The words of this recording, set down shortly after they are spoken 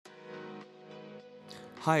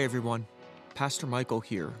Hi, everyone. Pastor Michael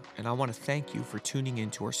here, and I want to thank you for tuning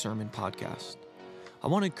into our sermon podcast. I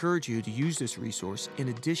want to encourage you to use this resource in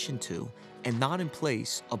addition to, and not in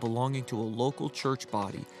place of, belonging to a local church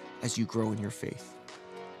body as you grow in your faith.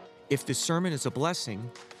 If this sermon is a blessing,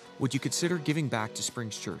 would you consider giving back to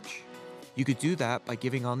Springs Church? You could do that by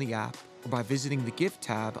giving on the app or by visiting the Gift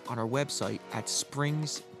tab on our website at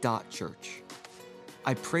springs.church.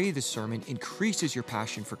 I pray this sermon increases your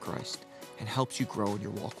passion for Christ and helps you grow in your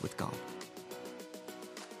walk with God.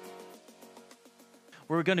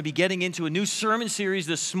 We're going to be getting into a new sermon series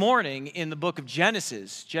this morning in the book of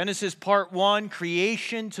Genesis. Genesis part 1,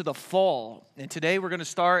 creation to the fall. And today we're going to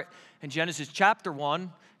start in Genesis chapter 1,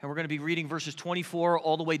 and we're going to be reading verses 24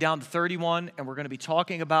 all the way down to 31, and we're going to be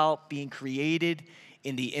talking about being created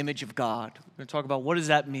in the image of God. We're going to talk about what does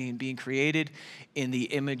that mean, being created in the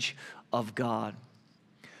image of God.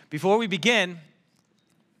 Before we begin,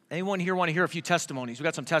 anyone here want to hear a few testimonies? We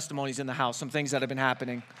got some testimonies in the house, some things that have been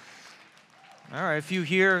happening. All right, a few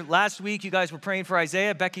here. Last week, you guys were praying for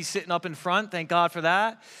Isaiah. Becky's sitting up in front. Thank God for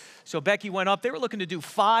that. So Becky went up. They were looking to do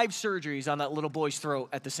 5 surgeries on that little boy's throat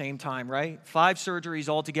at the same time, right? 5 surgeries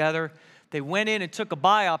altogether. They went in and took a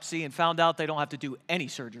biopsy and found out they don't have to do any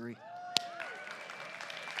surgery.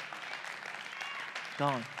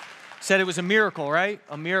 Gone. Said it was a miracle, right?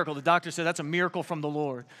 A miracle. The doctor said that's a miracle from the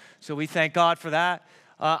Lord. So we thank God for that.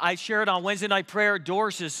 I shared on Wednesday night prayer,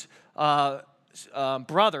 Doris's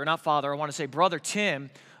brother, not father, I want to say brother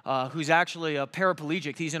Tim, who's actually a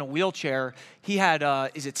paraplegic. He's in a wheelchair. He had,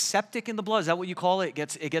 is it septic in the blood? Is that what you call it?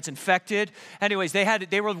 It gets infected. Anyways,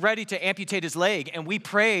 they were ready to amputate his leg, and we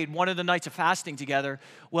prayed one of the nights of fasting together.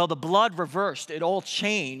 Well, the blood reversed. It all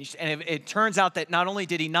changed, and it turns out that not only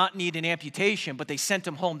did he not need an amputation, but they sent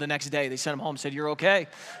him home the next day. They sent him home and said, "You're okay.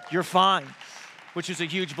 You're fine," which is a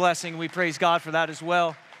huge blessing. We praise God for that as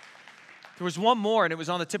well. There was one more, and it was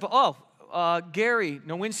on the tip of, Gary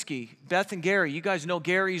Nowinski, Beth and Gary. You guys know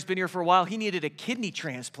Gary. He's been here for a while. He needed a kidney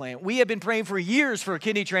transplant. We have been praying for years for a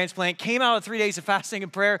kidney transplant. Came out of 3 days of fasting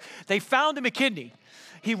and prayer. They found him a kidney.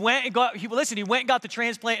 He went and got the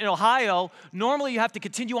transplant in Ohio. Normally, you have to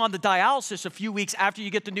continue on the dialysis a few weeks after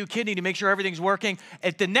you get the new kidney to make sure everything's working.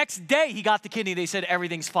 At the next day, he got the kidney. They said,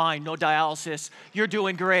 everything's fine, no dialysis. You're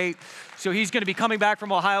doing great. So he's going to be coming back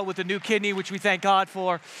from Ohio with a new kidney, which we thank God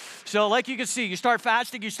for. So like you can see, you start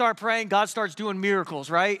fasting, you start praying, God starts doing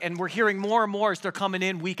miracles, right? And we're hearing more and more as they're coming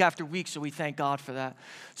in week after week, so we thank God for that.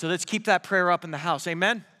 So let's keep that prayer up in the house.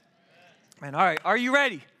 Amen? And all right, are you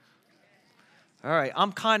ready? All right,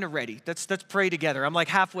 I'm kind of ready. Let's pray together. I'm like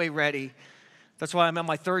halfway ready. That's why I'm on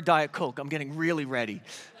my 3rd Diet Coke. I'm getting really ready.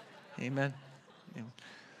 Amen.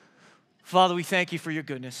 Father, we thank you for your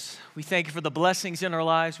goodness. We thank you for the blessings in our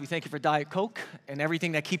lives. We thank you for Diet Coke and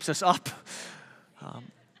everything that keeps us up.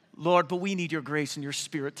 Lord, but we need your grace and your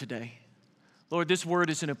spirit today. Lord, this word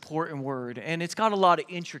is an important word, and it's got a lot of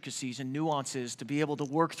intricacies and nuances to be able to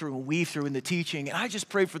work through and weave through in the teaching. And I just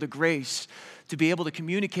pray for the grace to be able to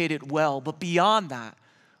communicate it well. But beyond that,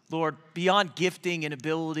 Lord, beyond gifting and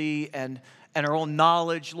ability and our own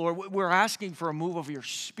knowledge, Lord, we're asking for a move of your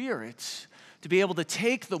Spirit to be able to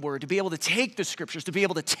take the word, to be able to take the scriptures, to be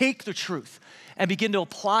able to take the truth and begin to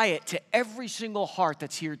apply it to every single heart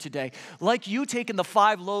that's here today. Like you taking the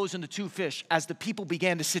 5 loaves and the 2 fish as the people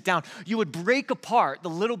began to sit down, you would break apart the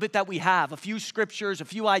little bit that we have, a few scriptures, a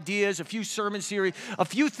few ideas, a few sermon series, a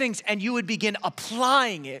few things, and you would begin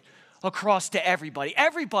applying it across to everybody.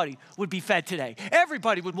 Everybody would be fed today.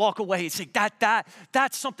 Everybody would walk away and say,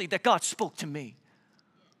 that's something that God spoke to me.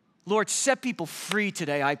 Lord, set people free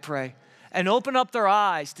today, I pray. And open up their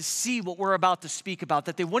eyes to see what we're about to speak about,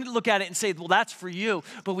 that they wouldn't look at it and say, well, that's for you,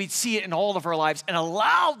 but we'd see it in all of our lives and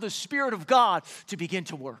allow the Spirit of God to begin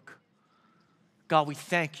to work. God, we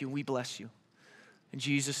thank you. We bless you. In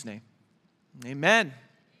Jesus' name, amen.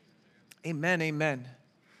 Amen, amen.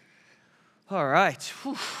 All right.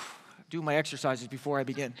 Whew. Do my exercises before I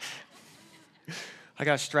begin. I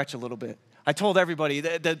got to stretch a little bit. I told everybody,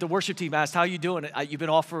 the worship team asked, how you doing? You've been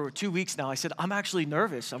off for 2 weeks now. I said, I'm actually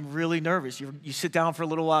nervous. I'm really nervous. You sit down for a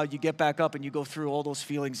little while, you get back up, and you go through all those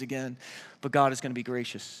feelings again. But God is going to be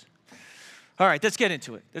gracious. All right, let's get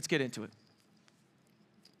into it.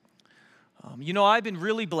 I've been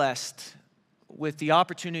really blessed with the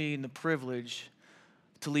opportunity and the privilege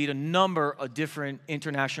to lead a number of different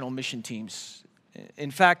international mission teams. In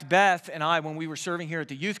fact, Beth and I, when we were serving here at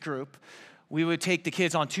the youth group, we would take the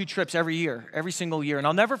kids on 2 trips every year, every single year. And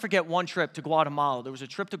I'll never forget one trip to Guatemala. There was a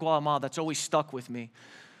trip to Guatemala that's always stuck with me.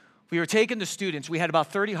 We were taking the students, we had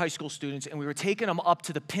about 30 high school students, and we were taking them up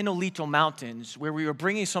to the Pinolito Mountains where we were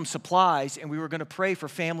bringing some supplies and we were going to pray for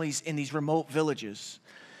families in these remote villages.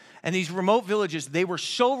 And these remote villages, they were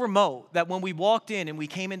so remote that when we walked in and we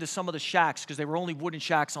came into some of the shacks, because they were only wooden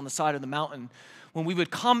shacks on the side of the mountain, when we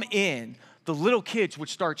would come in, the little kids would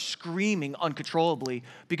start screaming uncontrollably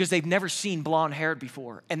because they've never seen blonde hair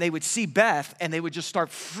before. And they would see Beth and they would just start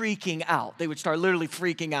freaking out. They would start literally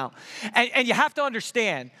freaking out. And you have to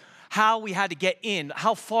understand how we had to get in,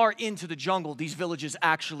 how far into the jungle these villages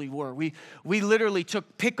actually were. We literally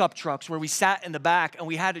took pickup trucks where we sat in the back and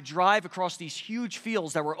we had to drive across these huge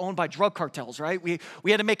fields that were owned by drug cartels, right?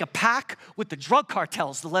 We had to make a pact with the drug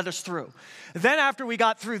cartels to let us through. Then after we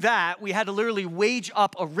got through that, we had to literally wage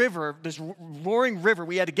up a river, this roaring river.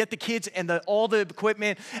 We had to get the kids and all the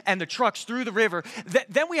equipment and the trucks through the river.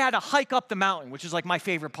 Then we had to hike up the mountain, which is like my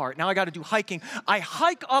favorite part. Now I got to do hiking. I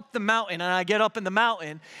hike up the mountain and I get up in the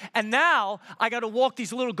mountain, and now I got to walk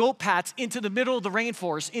these little goat paths into the middle of the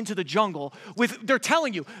rainforest, into the jungle. They're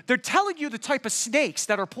telling you the type of snakes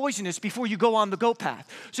that are poisonous before you go on the goat path.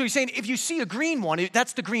 So he's saying, if you see a green one,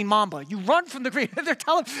 that's the green mamba. You run from the green. They're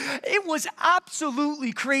telling, it was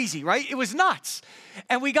absolutely crazy, right? It was nuts.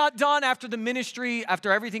 And we got done after the ministry,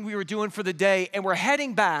 after everything we were doing for the day, and we're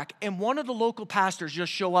heading back, and one of the local pastors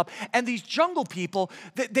just show up, and these jungle people,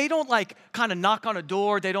 they don't like kind of knock on a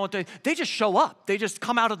door, they just show up. They just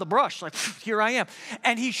come out of the brush, like, here I am.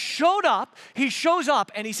 And he shows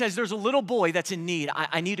up, and he says, there's a little boy that's in need.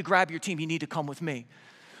 I need to grab your team. You need to come with me.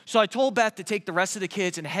 So I told Beth to take the rest of the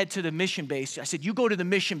kids and head to the mission base. I said, you go to the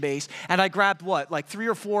mission base. And I grabbed like 3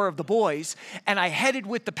 or 4 of the boys, and I headed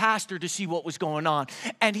with the pastor to see what was going on.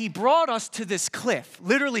 And he brought us to this cliff.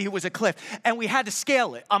 Literally, it was a cliff, and we had to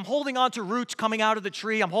scale it. I'm holding on to roots coming out of the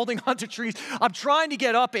tree. I'm holding on to trees. I'm trying to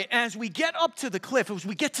get up it. And as we get up to the cliff, as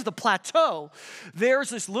we get to the plateau, there's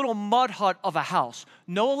this little mud hut of a house.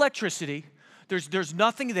 No electricity. There's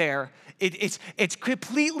nothing there. It's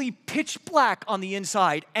completely pitch black on the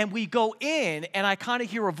inside. And we go in, and I kind of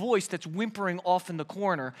hear a voice that's whimpering off in the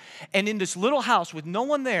corner. And in this little house with no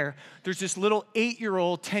one there, there's this little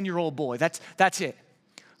 8-year-old, 10-year-old boy. That's it,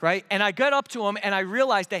 right? And I got up to him, and I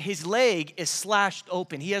realized that his leg is slashed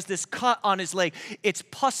open. He has this cut on his leg. It's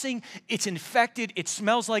pussing. It's infected. It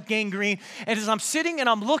smells like gangrene. And as I'm sitting and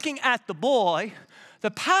I'm looking at the boy, the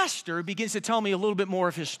pastor begins to tell me a little bit more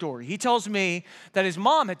of his story. He tells me that his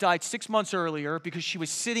mom had died 6 months earlier because she was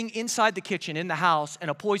sitting inside the kitchen in the house and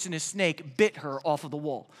a poisonous snake bit her off of the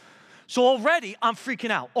wall. So already I'm freaking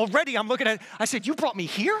out. Already I'm looking at it. I said, you brought me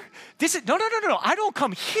here? No. I don't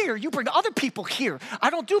come here. You bring other people here. I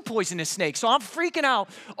don't do poisonous snakes. So I'm freaking out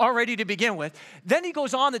already to begin with. Then he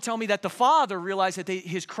goes on to tell me that the father realized that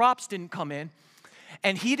his crops didn't come in,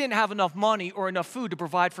 and he didn't have enough money or enough food to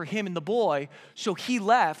provide for him and the boy, so he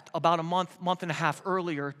left about a month and a half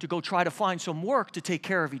earlier to go try to find some work to take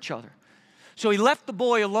care of each other. So he left the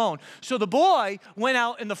boy alone. So the boy went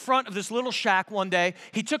out in the front of this little shack one day.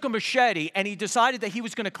 He took a machete, and he decided that he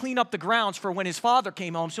was going to clean up the grounds for when his father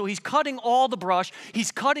came home. So he's cutting all the brush,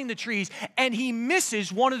 he's cutting the trees, and he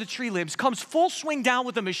misses one of the tree limbs, comes full swing down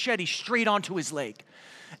with a machete straight onto his leg.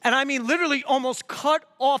 And I mean, literally almost cut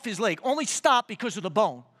off his leg, only stopped because of the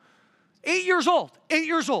bone. 8 years old.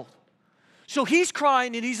 So he's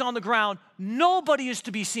crying and he's on the ground. Nobody is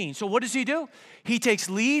to be seen. So what does he do? He takes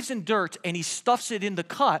leaves and dirt and he stuffs it in the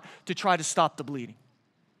cut to try to stop the bleeding.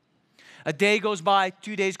 A day goes by,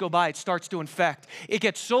 2 days go by, it starts to infect. It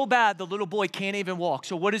gets so bad the little boy can't even walk.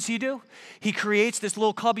 So what does he do? He creates this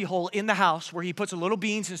little cubby hole in the house where he puts a little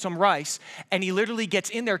beans and some rice, and he literally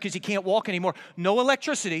gets in there because he can't walk anymore. No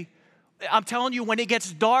electricity. I'm telling you, when it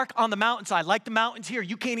gets dark on the mountainside, like the mountains here,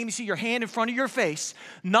 you can't even see your hand in front of your face.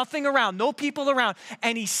 Nothing around, no people around.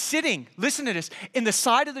 And he's sitting, listen to this, in the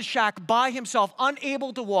side of the shack by himself,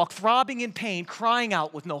 unable to walk, throbbing in pain, crying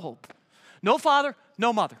out with no hope. No father,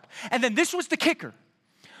 no mother. And then this was the kicker.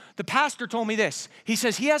 The pastor told me this. He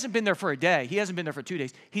says he hasn't been there for a day. He hasn't been there for 2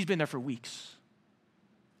 days. He's been there for weeks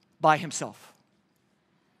by himself.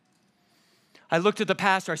 I looked at the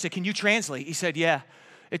pastor. I said, can you translate? He said, yeah.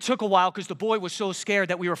 It took a while because the boy was so scared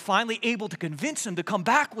that we were finally able to convince him to come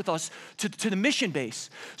back with us to the mission base.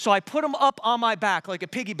 So I put him up on my back like a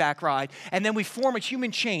piggyback ride, and then we form a human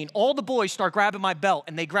chain. All the boys start grabbing my belt,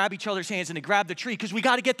 and they grab each other's hands, and they grab the tree because we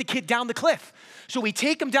got to get the kid down the cliff. So we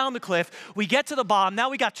take him down the cliff. We get to the bottom. Now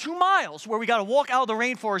we got 2 miles where we got to walk out of the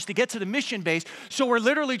rainforest to get to the mission base. So we're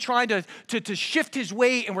literally trying to shift his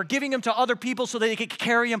weight, and we're giving him to other people so they can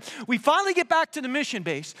carry him. We finally get back to the mission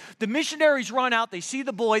base. The missionaries run out. They see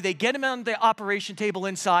the boy, they get him on the operation table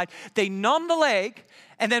inside, they numb the leg,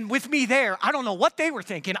 and then with me there, I don't know what they were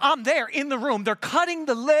thinking, I'm there in the room, they're cutting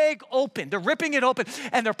the leg open, they're ripping it open,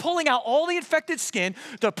 and they're pulling out all the infected skin,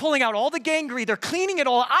 they're pulling out all the gangrene, they're cleaning it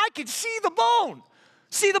all, I could see the bone,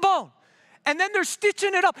 And then they're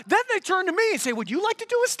stitching it up. Then they turn to me and say, would you like to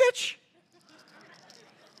do a stitch?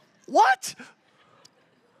 What?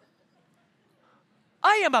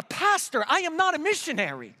 I am a pastor. I am not a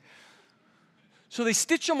missionary. So they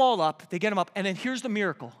stitch them all up. They get them up. And then here's the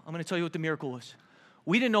miracle. I'm going to tell you what the miracle was.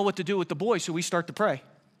 We didn't know what to do with the boy, so we start to pray.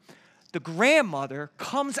 The grandmother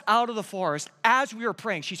comes out of the forest as we were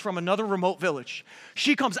praying. She's from another remote village.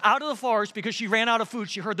 She comes out of the forest because she ran out of food.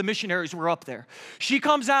 She heard the missionaries were up there. She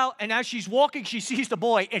comes out, and as she's walking, she sees the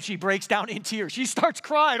boy, and she breaks down in tears. She starts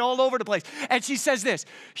crying all over the place. And she says this.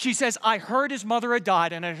 She says, I heard his mother had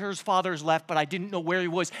died, and I heard his father's left, but I didn't know where he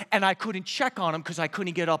was, and I couldn't check on him because I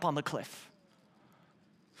couldn't get up on the cliff.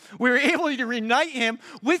 We were able to reunite him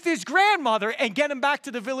with his grandmother and get him back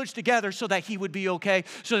to the village together so that he would be okay,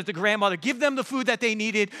 so that the grandmother give them the food that they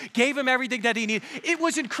needed, gave him everything that he needed. It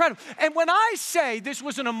was incredible. And when I say this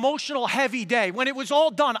was an emotional, heavy day, when it was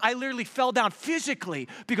all done, I literally fell down physically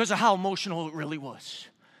because of how emotional it really was.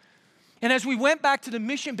 And as we went back to the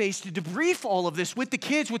mission base to debrief all of this with the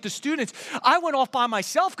kids, with the students, I went off by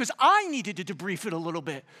myself because I needed to debrief it a little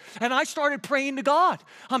bit. And I started praying to God.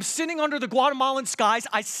 I'm sitting under the Guatemalan skies.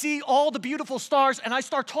 I see all the beautiful stars, and I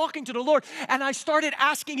start talking to the Lord, and I started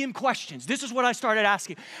asking him questions. This is what I started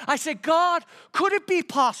asking. I said, God, could it be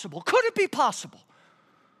possible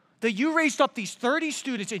that you raised up these 30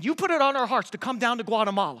 students and you put it on our hearts to come down to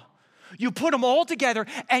Guatemala? You put them all together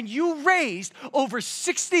and you raised over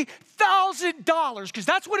 $60,000 because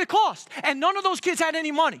that's what it cost. And none of those kids had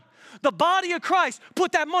any money. The body of Christ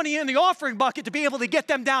put that money in the offering bucket to be able to get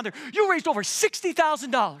them down there. You raised over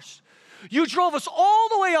 $60,000. You drove us all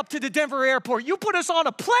the way up to the Denver airport. You put us on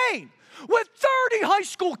a plane with 30 high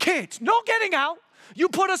school kids. No getting out. You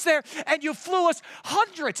put us there and you flew us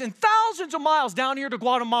hundreds and thousands of miles down here to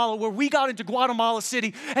Guatemala where we got into Guatemala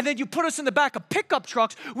City. And then you put us in the back of pickup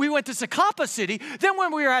trucks. We went to Zacapa City. Then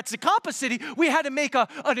when we were at Zacapa City, we had to make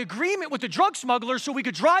an agreement with the drug smugglers so we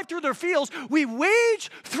could drive through their fields. We wade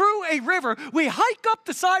through a river. We hike up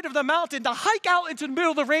the side of the mountain to hike out into the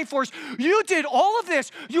middle of the rainforest. You did all of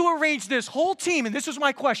this. You arranged this whole team. And this was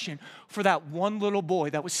my question for that one little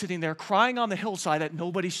boy that was sitting there crying on the hillside that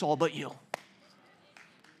nobody saw but you.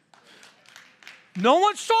 No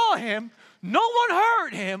one saw him, no one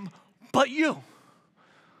heard him, but you.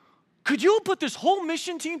 Could you put this whole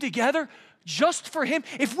mission team together just for him?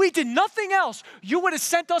 If we did nothing else, you would have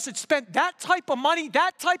sent us and spent that type of money,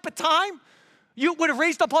 that type of time. You would have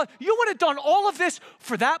raised up, you would have done all of this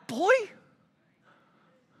for that boy?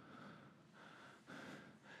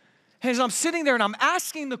 As I'm sitting there and I'm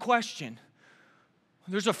asking the question,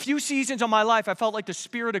 there's a few seasons of my life I felt like the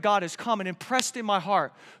Spirit of God has come and impressed in my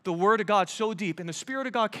heart the Word of God so deep. And the Spirit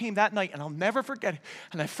of God came that night, and I'll never forget it.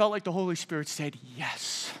 And I felt like the Holy Spirit said,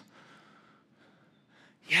 yes.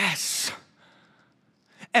 Yes.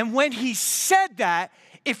 And when he said that,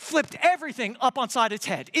 it flipped everything up on side its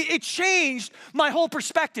head. It changed my whole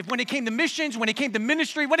perspective when it came to missions, when it came to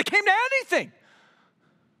ministry, when it came to anything.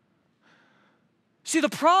 See, the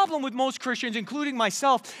problem with most Christians, including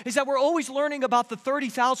myself, is that we're always learning about the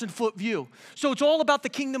 30,000-foot view. So it's all about the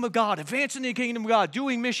kingdom of God, advancing the kingdom of God,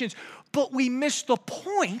 doing missions, but we miss the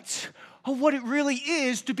point of what it really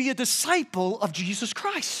is to be a disciple of Jesus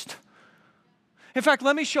Christ. In fact,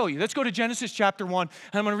 let me show you. Let's go to Genesis chapter 1,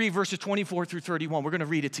 and I'm going to read verses 24 through 31. We're going to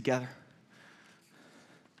read it together.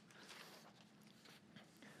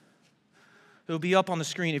 It'll be up on the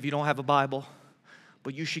screen if you don't have a Bible,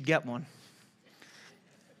 but you should get one.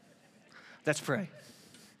 Let's pray.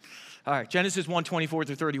 All right, Genesis 1, 24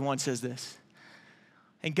 through 31 says this.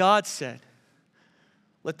 And God said,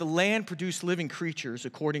 let the land produce living creatures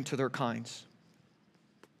according to their kinds.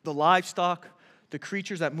 The livestock, the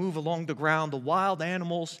creatures that move along the ground, the wild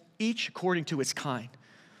animals, each according to its kind.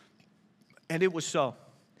 And it was so.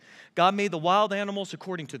 God made the wild animals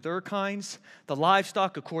according to their kinds, the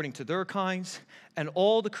livestock according to their kinds, and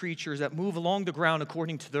all the creatures that move along the ground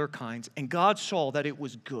according to their kinds. And God saw that it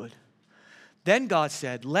was good. Then God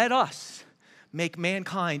said, let us make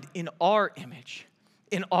mankind in our image,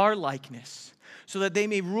 in our likeness, so that they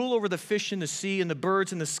may rule over the fish in the sea and the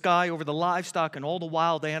birds in the sky, over the livestock and all the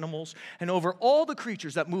wild animals, and over all the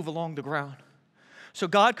creatures that move along the ground. So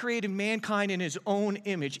God created mankind in his own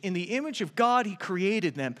image. In the image of God, he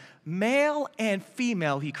created them. Male and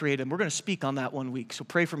female, he created them. We're going to speak on that one week, so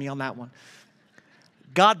pray for me on that one.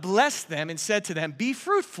 God blessed them and said to them, be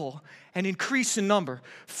fruitful and increase in number.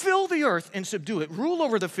 Fill the earth and subdue it. Rule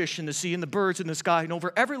over the fish in the sea and the birds in the sky and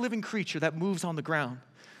over every living creature that moves on the ground.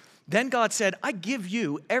 Then God said, I give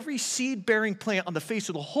you every seed-bearing plant on the face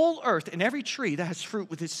of the whole earth and every tree that has fruit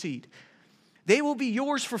with its seed. They will be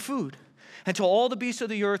yours for food. And to all the beasts of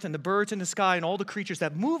the earth and the birds in the sky and all the creatures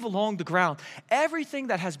that move along the ground, everything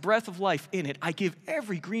that has breath of life in it, I give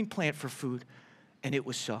every green plant for food. And it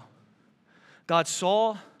was so. God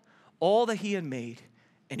saw all that he had made,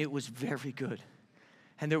 and it was very good.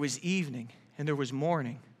 And there was evening, and there was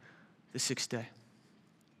morning, the sixth day.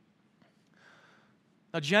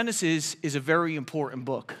 Now, Genesis is a very important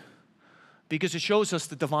book because it shows us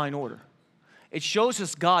the divine order. It shows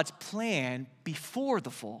us God's plan before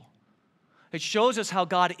the fall. It shows us how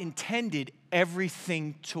God intended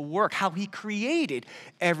everything to work, how he created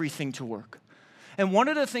everything to work. And one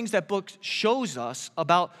of the things that book shows us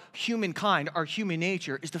about humankind, our human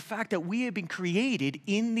nature, is the fact that we have been created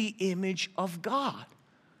in the image of God.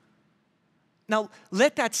 Now,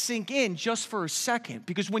 let that sink in just for a second,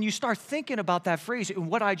 because when you start thinking about that phrase and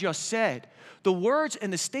what I just said, the words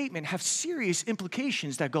and the statement have serious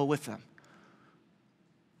implications that go with them.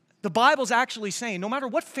 The Bible's actually saying, no matter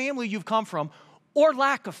what family you've come from or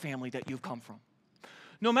lack of family that you've come from,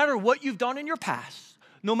 no matter what you've done in your past,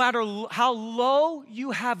 no matter how low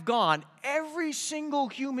you have gone, every single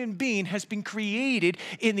human being has been created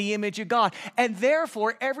in the image of God. And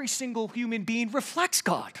therefore, every single human being reflects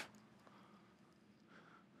God.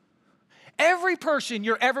 Every person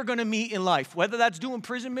you're ever going to meet in life, whether that's doing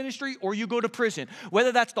prison ministry or you go to prison,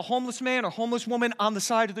 whether that's the homeless man or homeless woman on the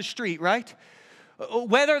side of the street, right?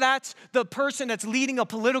 Whether that's the person that's leading a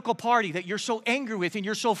political party that you're so angry with and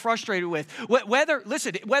you're so frustrated with, whether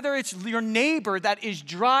it's your neighbor that is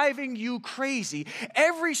driving you crazy,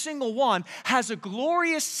 every single one has a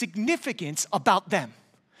glorious significance about them.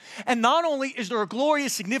 And not only is there a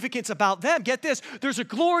glorious significance about them, get this, there's a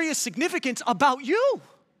glorious significance about you.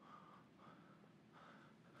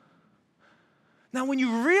 Now, when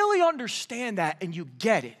you really understand that and you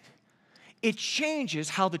get it, it changes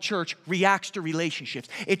how the church reacts to relationships.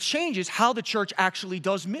 It changes how the church actually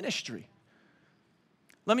does ministry.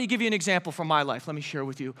 Let me give you an example from my life. Let me share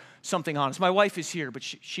with you something honest. My wife is here, but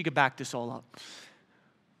she could back this all up.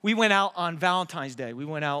 We went out on Valentine's Day. We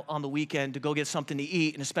went out on the weekend to go get something to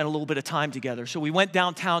eat and to spend a little bit of time together. So we went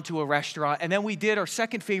downtown to a restaurant, and then we did our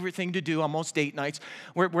second favorite thing to do on most date nights.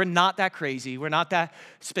 We're not that crazy. We're not that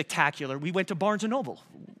spectacular. We went to Barnes & Noble.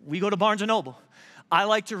 We go to Barnes & Noble. I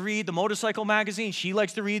like to read the motorcycle magazine. She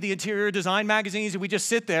likes to read the interior design magazines, and we just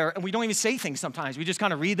sit there, and we don't even say things sometimes. We just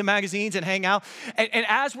kind of read the magazines and hang out. And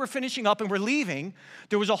as we're finishing up and we're leaving,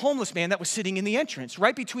 there was a homeless man that was sitting in the entrance,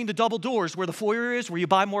 right between the double doors where the foyer is, where you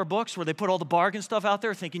buy more books, where they put all the bargain stuff out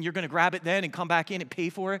there, thinking you're going to grab it then and come back in and pay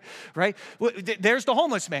for it, right? There's the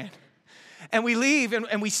homeless man. And we leave,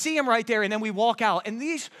 and we see him right there, and then we walk out. And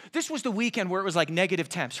this was the weekend where it was like negative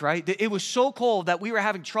temps, right? It was so cold that we were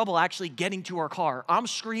having trouble actually getting to our car. I'm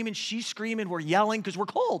screaming, she's screaming, we're yelling because we're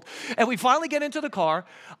cold. And we finally get into the car.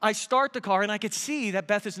 I start the car, and I could see that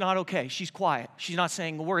Beth is not okay. She's quiet. She's not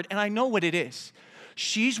saying a word, and I know what it is.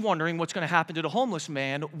 She's wondering what's going to happen to the homeless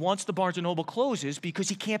man once the Barnes & Noble closes because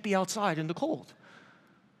he can't be outside in the cold.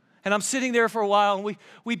 And I'm sitting there for a while, and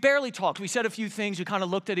we barely talked. We said a few things. We kind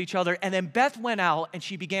of looked at each other. And then Beth went out, and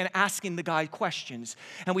she began asking the guy questions.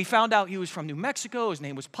 And we found out he was from New Mexico. His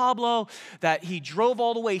name was Pablo, that he drove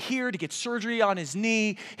all the way here to get surgery on his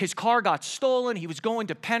knee. His car got stolen. He was going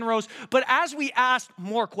to Penrose. But as we asked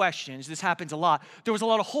more questions, this happens a lot, there was a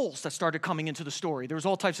lot of holes that started coming into the story. There was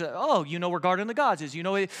all types of, you know where Garden of the Gods is. You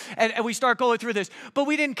know, and we start going through this. But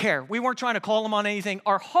we didn't care. We weren't trying to call him on anything.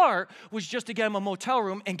 Our heart was just to get him a motel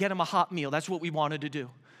room and get him a hot meal. That's what we wanted to do.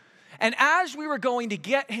 And as we were going to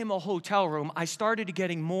get him a hotel room, I started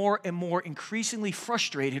getting more and more increasingly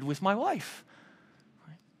frustrated with my wife.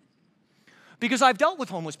 Because I've dealt with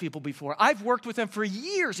homeless people before. I've worked with them for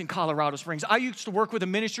years in Colorado Springs. I used to work with a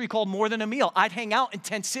ministry called More Than a Meal. I'd hang out in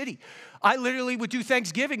Tent City. I literally would do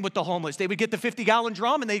Thanksgiving with the homeless. They would get the 50-gallon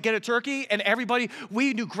drum and they'd get a turkey, and everybody,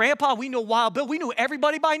 we knew Grandpa, we knew Wild Bill, we knew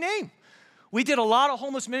everybody by name. We did a lot of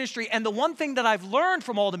homeless ministry, and the one thing that I've learned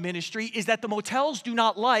from all the ministry is that the motels do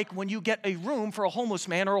not like when you get a room for a homeless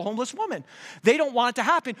man or a homeless woman. They don't want it to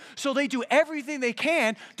happen, so they do everything they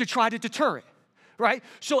can to try to deter it. Right?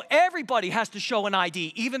 So everybody has to show an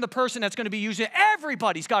ID. Even the person that's going to be using it,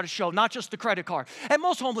 everybody's got to show, not just the credit card. And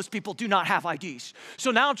most homeless people do not have IDs.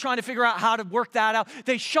 So now I'm trying to figure out how to work that out.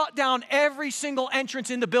 They shut down every single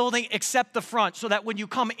entrance in the building except the front, so that when you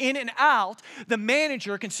come in and out, the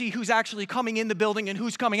manager can see who's actually coming in the building and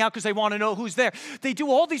who's coming out because they want to know who's there. They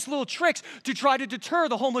do all these little tricks to try to deter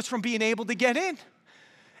the homeless from being able to get in.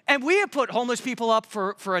 And we have put homeless people up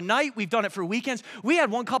for a night. We've done it for weekends. We had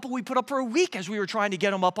one couple we put up for a week as we were trying to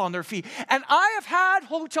get them up on their feet. And I have had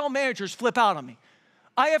hotel managers flip out on me.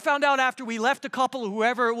 I have found out after we left a couple,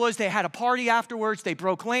 whoever it was, they had a party afterwards. They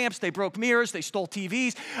broke lamps, they broke mirrors, they stole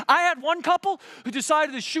TVs. I had one couple who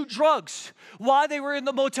decided to shoot drugs while they were in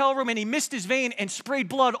the motel room, and he missed his vein and sprayed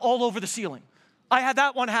blood all over the ceiling. I had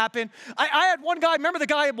that one happen. I had one guy, remember the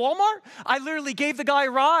guy at Walmart? I literally gave the guy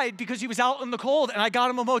a ride because he was out in the cold, and I got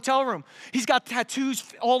him a motel room. He's got tattoos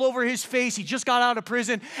all over his face. He just got out of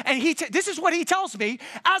prison. And this is what he tells me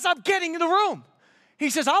as I'm getting in the room. He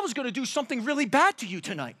says, I was going to do something really bad to you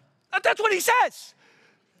tonight. That's what he says.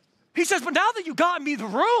 He says, but now that you got me the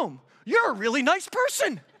room, you're a really nice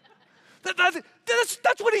person.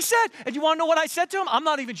 That's what he said. And you want to know what I said to him? I'm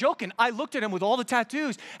not even joking. I looked at him with all the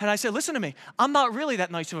tattoos, and I said, listen to me. I'm not really that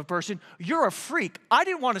nice of a person. You're a freak. I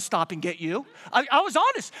didn't want to stop and get you. I was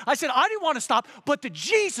honest. I said, I didn't want to stop, but the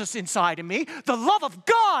Jesus inside of me, the love of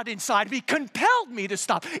God inside of me compelled me to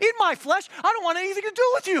stop. In my flesh, I don't want anything to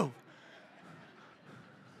do with you.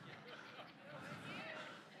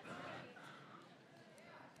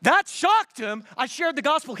 That shocked him. I shared the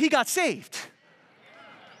gospel. He got saved.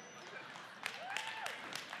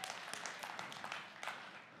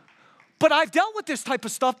 But I've dealt with this type of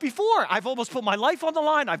stuff before. I've almost put my life on the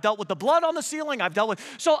line. I've dealt with the blood on the ceiling. I've dealt with,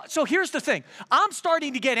 so here's the thing. I'm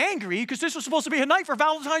starting to get angry because this was supposed to be a night for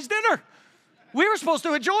Valentine's dinner. We were supposed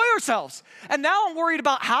to enjoy ourselves. And now I'm worried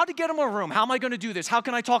about how to get him a room. How am I going to do this? How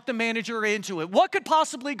can I talk the manager into it? What could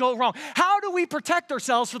possibly go wrong? How do we protect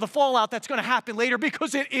ourselves for the fallout that's going to happen later?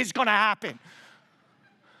 Because it is going to happen.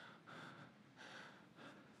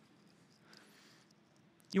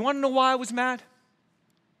 You want to know why I was mad?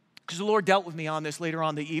 Because the Lord dealt with me on this later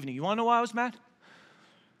on in the evening. You want to know why I was mad?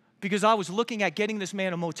 Because I was looking at getting this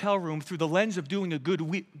man a motel room through the lens of doing a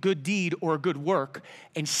good deed or a good work,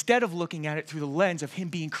 instead of looking at it through the lens of him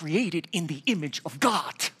being created in the image of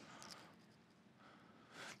God.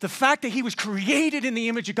 The fact that he was created in the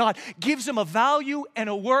image of God gives him a value and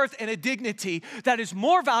a worth and a dignity that is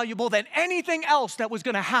more valuable than anything else that was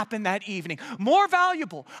going to happen that evening. More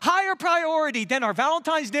valuable, higher priority than our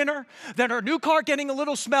Valentine's dinner, than our new car getting a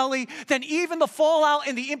little smelly, than even the fallout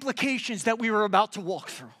and the implications that we were about to walk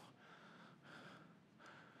through.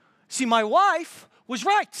 See, my wife was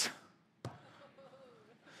right.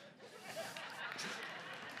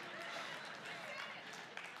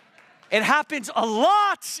 It happens a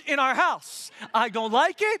lot in our house. I don't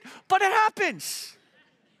like it, but it happens.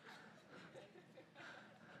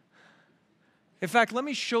 In fact, let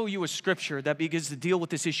me show you a scripture that begins to deal with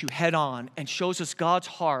this issue head on and shows us God's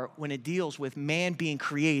heart when it deals with man being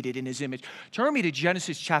created in his image. Turn me to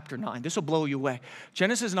Genesis chapter 9. This will blow you away.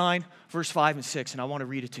 Genesis 9, verse 5 and 6, and I want to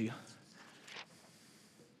read it to you.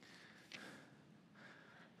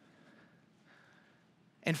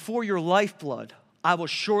 And for your lifeblood, I will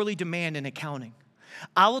surely demand an accounting.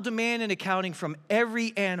 I will demand an accounting from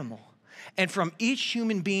every animal and from each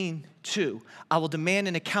human being too. I will demand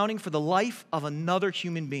an accounting for the life of another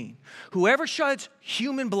human being. Whoever sheds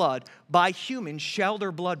human blood, by humans shall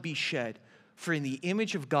their blood be shed. For in the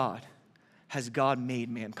image of God has God made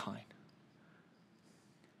mankind.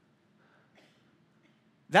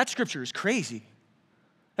 That scripture is crazy.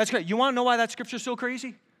 That's great. You want to know why that scripture is so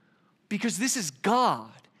crazy? Because this is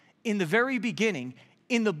God in the very beginning,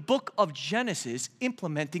 in the book of Genesis,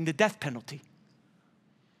 implementing the death penalty.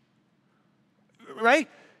 Right?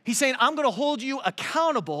 He's saying, I'm going to hold you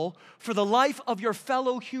accountable for the life of your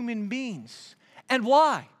fellow human beings. And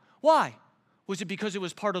why? Why? Was it because it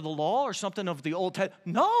was part of the law or something of the Old Testament?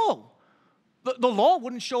 No. The law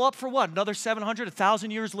wouldn't show up for what? Another 700,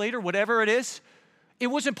 1,000 years later, whatever it is? It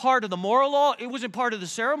wasn't part of the moral law. It wasn't part of the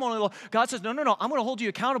ceremonial law. God says, no, I'm going to hold you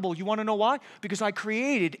accountable. You want to know why? Because I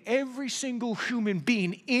created every single human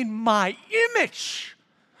being in my image.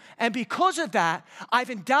 And because of that, I've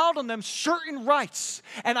endowed on them certain rights.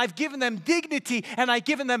 And I've given them dignity. And I've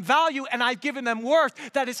given them value. And I've given them worth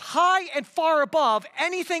that is high and far above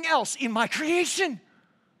anything else in my creation.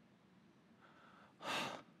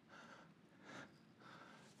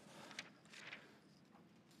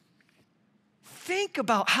 Think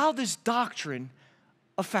about how this doctrine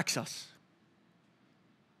affects us.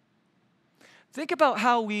 Think about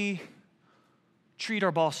how we treat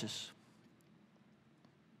our bosses.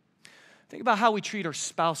 Think about how we treat our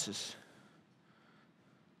spouses.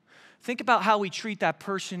 Think about how we treat that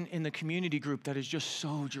person in the community group that is just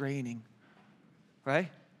so draining, right?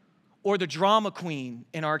 Or the drama queen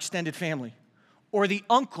in our extended family. Or the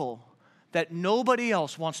uncle that nobody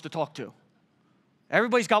else wants to talk to.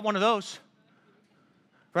 Everybody's got one of those.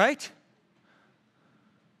 Right?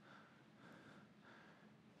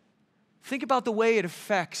 Think about the way it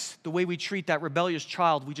affects the way we treat that rebellious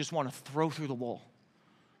child we just want to throw through the wall.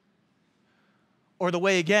 Or the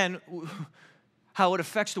way, again, how it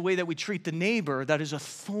affects the way that we treat the neighbor that is a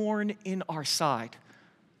thorn in our side.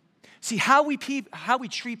 See, how we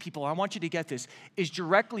treat people, I want you to get this, is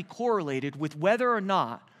directly correlated with whether or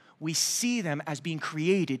not we see them as being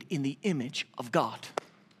created in the image of God.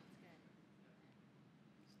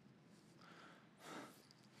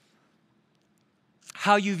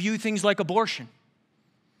 How you view things like abortion,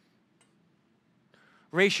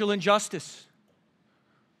 racial injustice,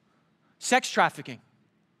 sex trafficking,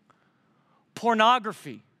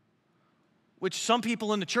 pornography, which some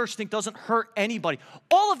people in the church think doesn't hurt anybody.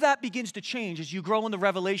 All of that begins to change as you grow in the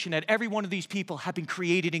revelation that every one of these people have been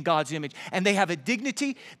created in God's image, and they have a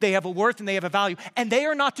dignity, they have a worth, and they have a value, and they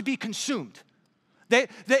are not to be consumed.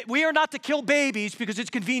 We are not to kill babies because it's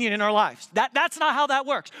convenient in our lives. That's not how that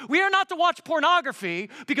works. We are not to watch pornography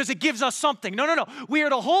because it gives us something. No. We are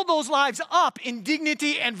to hold those lives up in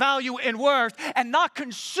dignity and value and worth and not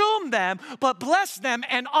consume them, but bless them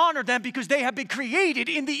and honor them because they have been created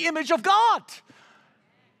in the image of God.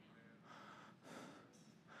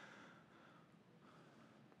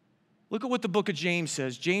 Look at what the book of James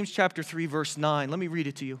says. James chapter 3, verse 9. Let me read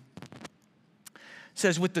it to you. It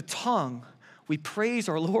says, with the tongue, we praise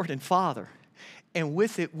our Lord and Father, and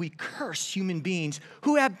with it we curse human beings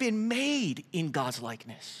who have been made in God's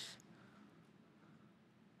likeness.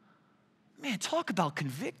 Man, talk about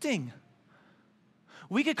convicting.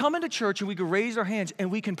 We could come into church and we could raise our hands and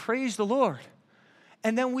we can praise the Lord.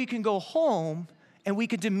 And then we can go home and we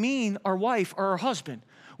can demean our wife or our husband.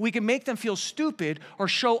 We can make them feel stupid or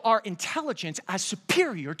show our intelligence as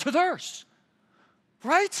superior to theirs.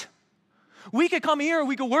 Right? We could come here and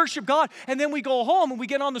we could worship God, and then we go home and we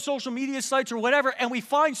get on the social media sites or whatever, and we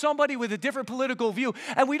find somebody with a different political view,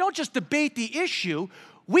 and we don't just debate the issue,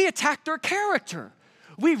 we attack their character.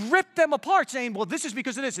 We rip them apart saying, well, this is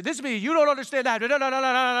because of this, and this is because you don't understand that,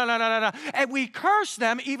 and we curse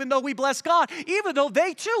them even though we bless God, even though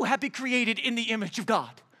they too have been created in the image of God.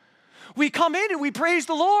 We come in and we praise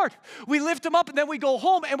the Lord. We lift Him up and then we go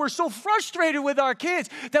home, and we're so frustrated with our kids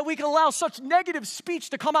that we can allow such negative speech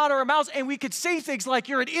to come out of our mouths, and we could say things like,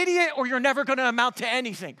 you're an idiot or you're never going to amount to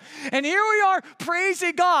anything. And here we are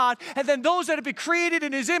praising God, and then those that have been created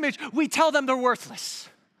in His image, we tell them they're worthless.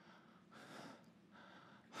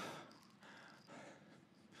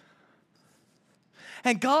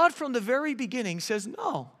 And God from the very beginning says,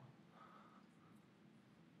 no.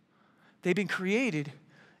 They've been created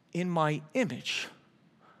in my image.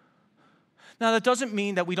 Now, that doesn't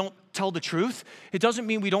mean that we don't tell the truth. It doesn't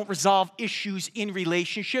mean we don't resolve issues in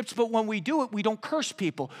relationships, but when we do it, we don't curse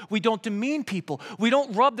people. We don't demean people. We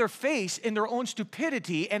don't rub their face in their own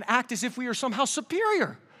stupidity and act as if we are somehow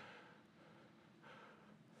superior.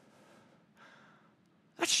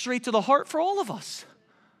 That's straight to the heart for all of us.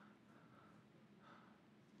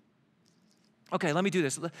 Okay, let me do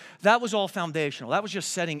this. That was all foundational. That was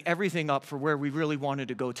just setting everything up for where we really wanted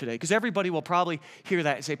to go today. Because everybody will probably hear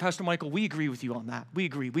that and say, Pastor Michael, we agree with you on that. We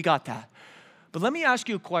agree. We got that. But let me ask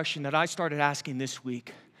you a question that I started asking this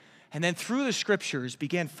week. And then through the scriptures,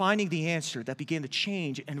 began finding the answer that began to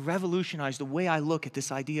change and revolutionize the way I look at this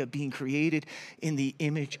idea of being created in the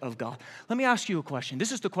image of God. Let me ask you a question.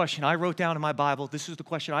 This is the question I wrote down in my Bible. This is the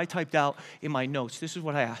question I typed out in my notes. This is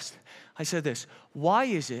what I asked. I said this: why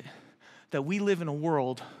is it that we live in a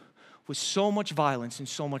world with so much violence and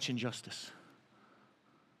so much injustice?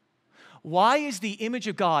 Why is the image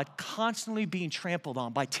of God constantly being trampled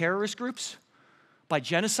on by terrorist groups, by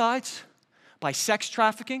genocides, by sex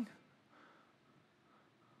trafficking,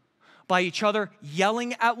 by each other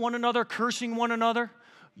yelling at one another, cursing one another,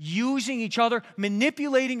 using each other,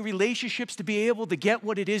 manipulating relationships to be able to get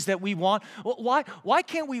what it is that we want? Why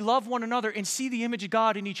can't we love one another and see the image of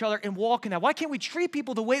God in each other and walk in that? Why can't we treat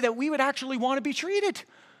people the way that we would actually want to be treated?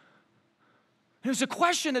 It was a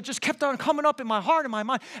question that just kept on coming up in my heart and my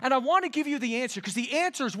mind, and I want to give you the answer, because the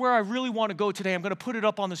answer is where I really want to go today. I'm going to put it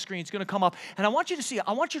up on the screen. It's going to come up, and I want you to see it.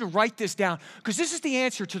 I want you to write this down, because this is the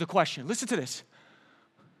answer to the question. Listen to this.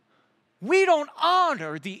 We don't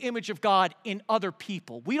honor the image of God in other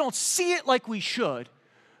people. We don't see it like we should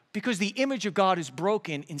because the image of God is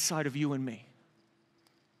broken inside of you and me.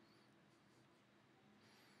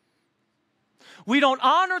 We don't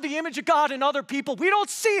honor the image of God in other people. We don't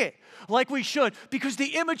see it like we should because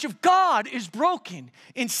the image of God is broken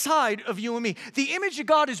inside of you and me. The image of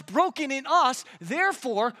God is broken in us,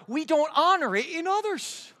 therefore we don't honor it in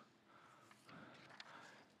others.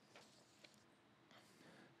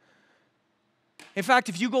 In fact,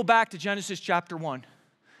 if you go back to Genesis chapter 1,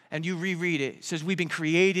 and you reread it, it says we've been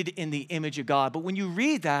created in the image of God. But when you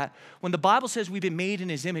read that, when the Bible says we've been made in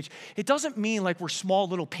his image, it doesn't mean like we're small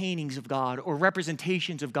little paintings of God or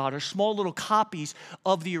representations of God or small little copies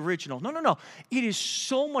of the original. No. It is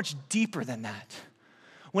so much deeper than that.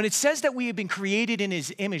 When it says that we have been created in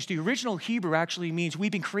his image, the original Hebrew actually means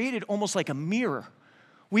we've been created almost like a mirror.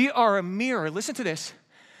 We are a mirror, listen to this,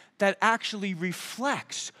 that actually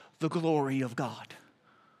reflects the glory of God.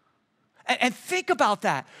 And think about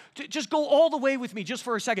that. Just go all the way with me just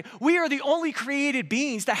for a second. We are the only created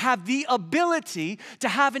beings that have the ability to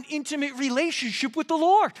have an intimate relationship with the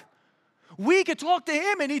Lord. We can talk to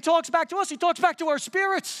him and he talks back to us. He talks back to our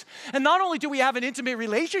spirits. And not only do we have an intimate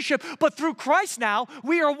relationship, but through Christ now,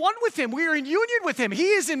 we are one with him. We are in union with him.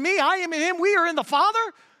 He is in me. I am in him. We are in the Father.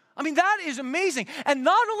 I mean, that is amazing. And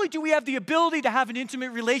not only do we have the ability to have an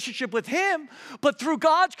intimate relationship with him, but through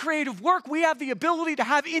God's creative work, we have the ability to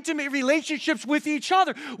have intimate relationships with each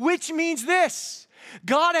other, which means this.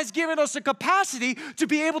 God has given us a capacity to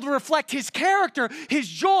be able to reflect his character, his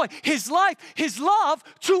joy, his life, his love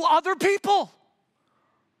to other people.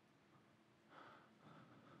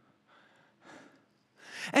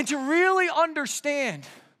 And to really understand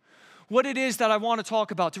what it is that I want to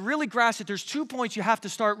talk about, to really grasp it, there's 2 points you have to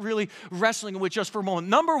start really wrestling with just for a moment.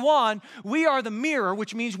 Number one, we are the mirror,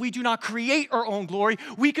 which means we do not create our own glory.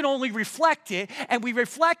 We can only reflect it, and we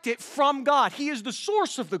reflect it from God. He is the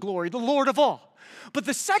source of the glory, the Lord of all. But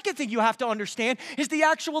the second thing you have to understand is the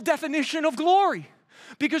actual definition of glory.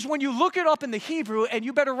 Because when you look it up in the Hebrew, and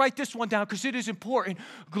you better write this one down because it is important,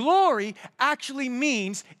 glory actually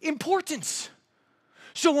means importance.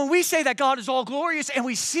 So when we say that God is all glorious and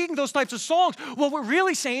we sing those types of songs, what we're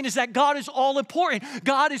really saying is that God is all important.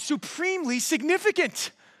 God is supremely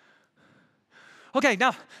significant. Okay,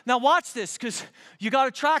 now watch this because you got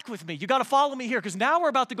to track with me. You got to follow me here because now we're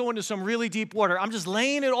about to go into some really deep water. I'm just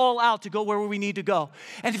laying it all out to go where we need to go.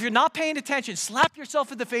 And if you're not paying attention, slap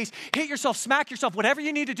yourself in the face, hit yourself, smack yourself, whatever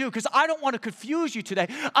you need to do because I don't want to confuse you today.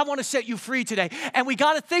 I want to set you free today. And we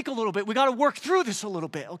got to think a little bit. We got to work through this a little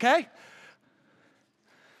bit, okay?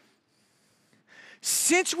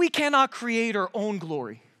 Since we cannot create our own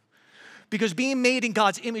glory, because being made in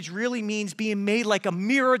God's image really means being made like a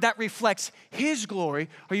mirror that reflects his glory.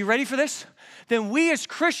 Are you ready for this? Then we as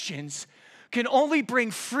Christians can only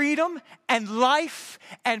bring freedom and life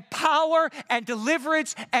and power and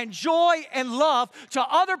deliverance and joy and love to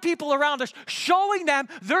other people around us, showing them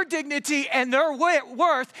their dignity and their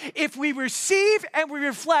worth if we receive and we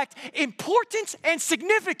reflect importance and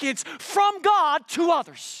significance from God to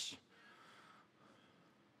others.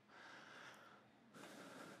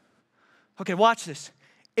 Okay, watch this.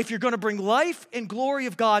 If you're going to bring life and glory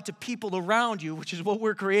of God to people around you, which is what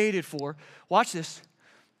we're created for, watch this,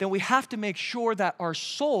 then we have to make sure that our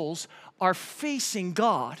souls are facing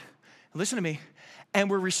God. Listen to me. And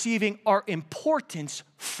we're receiving our importance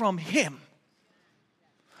from him.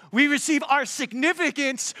 We receive our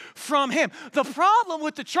significance from him. The problem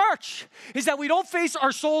with the church is that we don't face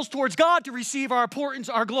our souls towards God to receive our importance,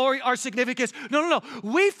 our glory, our significance. No.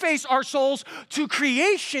 We face our souls to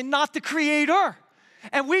creation, not the creator.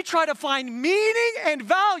 And we try to find meaning and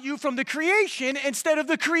value from the creation instead of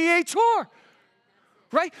the creator.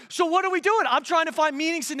 Right? So what are we doing? I'm trying to find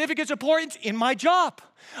meaning, significance, importance in my job.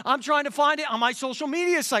 I'm trying to find it on my social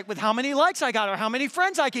media site with how many likes I got or how many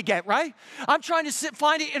friends I could get, right? I'm trying to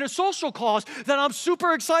find it in a social cause that I'm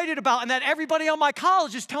super excited about and that everybody on my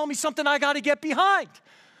college is telling me something I got to get behind.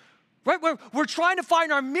 Right? We're trying to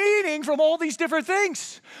find our meaning from all these different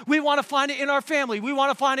things. We want to find it in our family. We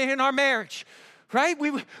want to find it in our marriage. Right?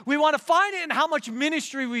 We want to find it in how much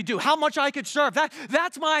ministry we do, how much I could serve.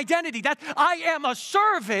 That's my identity. That I am a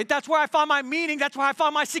servant. That's where I find my meaning. That's where I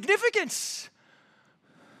find my significance.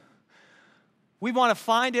 We want to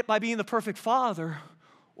find it by being the perfect father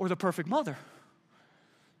or the perfect mother.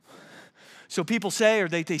 So people say, or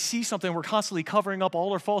they see something, we're constantly covering up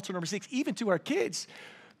all our faults and our mistakes, even to our kids,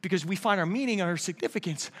 because we find our meaning and our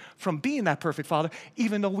significance from being that perfect father,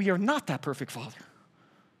 even though we are not that perfect father.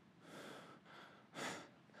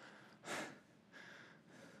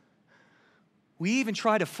 We even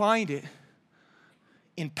try to find it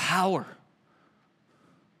in power.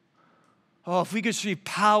 Oh, if we could see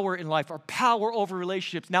power in life, or power over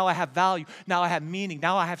relationships, now I have value, now I have meaning,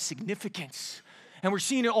 now I have significance. And we're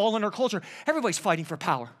seeing it all in our culture. Everybody's fighting for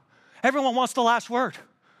power. Everyone wants the last word.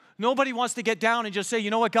 Nobody wants to get down and just say, you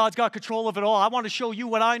know what, God's got control of it all. I want to show you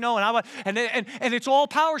what I know, and it's all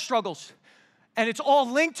power struggles. And it's all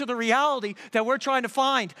linked to the reality that we're trying to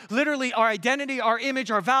find. Literally, our identity, our image,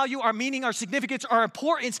 our value, our meaning, our significance, our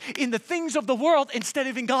importance in the things of the world instead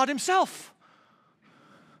of in God himself.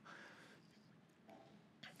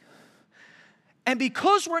 And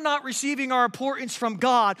because we're not receiving our importance from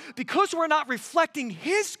God, because we're not reflecting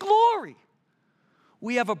His glory,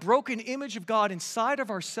 we have a broken image of God inside of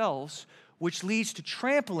ourselves, which leads to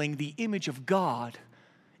trampling the image of God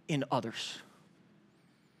in others.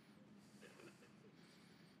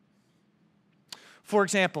 For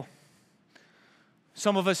example,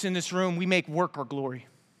 some of us in this room, we make work our glory.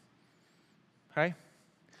 Okay?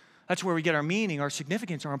 That's where we get our meaning, our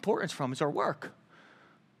significance, our importance from, is our work.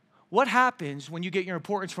 What happens when you get your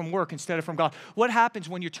importance from work instead of from God? What happens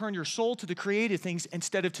when you turn your soul to the created things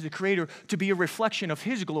instead of to the Creator to be a reflection of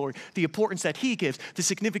His glory, the importance that He gives, the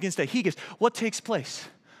significance that He gives? What takes place?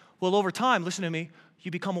 Well, over time, listen to me,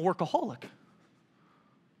 you become a workaholic.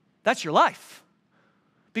 That's your life.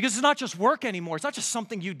 Because it's not just work anymore. It's not just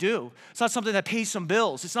something you do. It's not something that pays some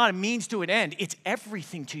bills. It's not a means to an end. It's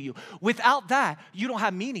everything to you. Without that, you don't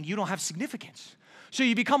have meaning. You don't have significance. So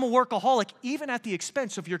you become a workaholic even at the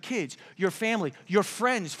expense of your kids, your family, your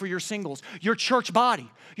friends for your singles, your church body.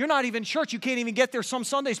 You're not even church. You can't even get there some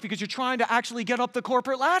Sundays because you're trying to actually get up the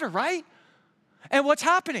corporate ladder, right? And what's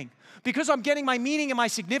happening? Because I'm getting my meaning and my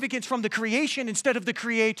significance from the creation instead of the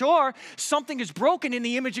Creator, something is broken in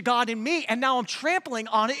the image of God in me, and now I'm trampling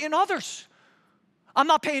on it in others. I'm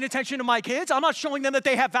not paying attention to my kids. I'm not showing them that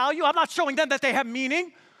they have value. I'm not showing them that they have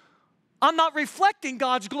meaning. I'm not reflecting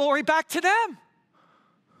God's glory back to them.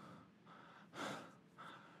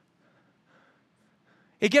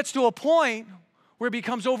 It gets to a point where it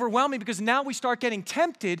becomes overwhelming because now we start getting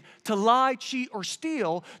tempted to lie, cheat, or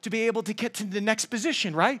steal to be able to get to the next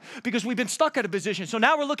position, right? Because we've been stuck at a position. So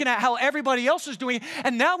now we're looking at how everybody else is doing it,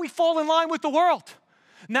 and now we fall in line with the world.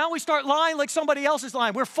 Now we start lying like somebody else is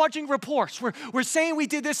lying. We're fudging reports. We're saying we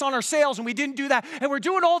did this on our sales and we didn't do that. And we're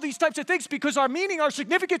doing all these types of things because our meaning, our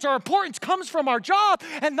significance, our importance comes from our job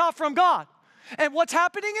and not from God. And what's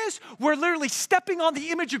happening is we're literally stepping on the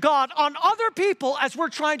image of God on other people as we're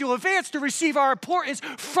trying to advance to receive our importance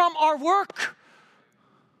from our work.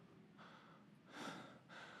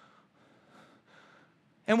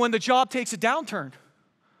 And when the job takes a downturn,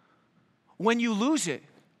 when you lose it,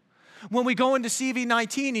 when we go into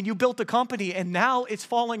CV19 and you built a company and now it's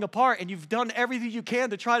falling apart and you've done everything you can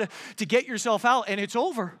to try to get yourself out and it's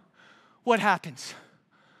over, what happens?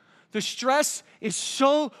 The stress is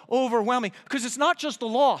so overwhelming because it's not just the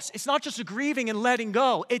loss. It's not just the grieving and letting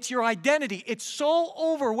go. It's your identity. It's so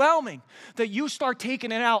overwhelming that you start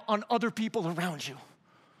taking it out on other people around you.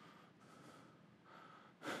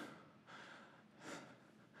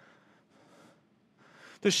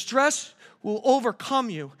 The stress will overcome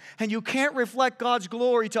you, and you can't reflect God's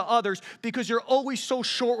glory to others because you're always so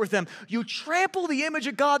short with them. You trample the image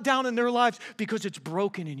of God down in their lives because it's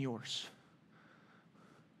broken in yours.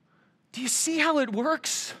 Do you see how it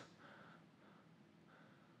works?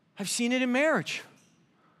 I've seen it in marriage.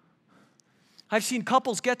 I've seen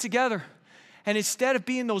couples get together, and instead of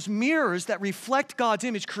being those mirrors that reflect God's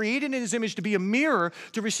image, created in His image to be a mirror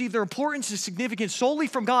to receive their importance and significance solely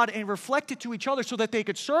from God and reflect it to each other so that they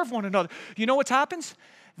could serve one another, you know what happens?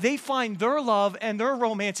 They find their love and their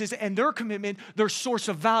romances and their commitment, their source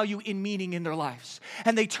of value in meaning in their lives.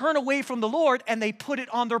 And they turn away from the Lord and they put it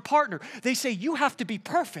on their partner. They say, you have to be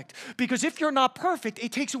perfect because if you're not perfect,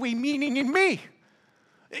 it takes away meaning in me.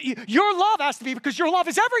 Your love has to be because your love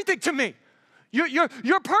is everything to me.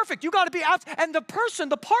 You're perfect. You got to be out. And the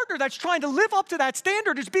partner that's trying to live up to that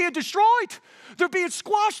standard is being destroyed. They're being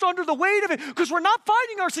squashed under the weight of it because we're not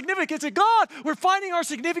finding our significance in God. We're finding our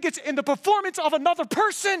significance in the performance of another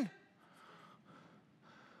person.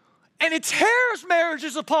 And it tears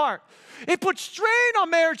marriages apart. It puts strain on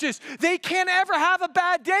marriages. They can't ever have a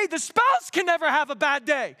bad day. The spouse can never have a bad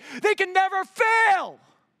day. They can never fail.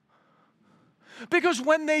 Because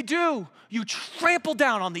when they do, you trample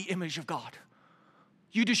down on the image of God.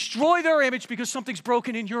 You destroy their image because something's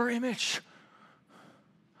broken in your image.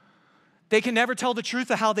 They can never tell the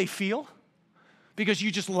truth of how they feel because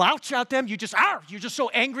you just louch at them. You're just so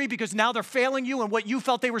angry because now they're failing you and what you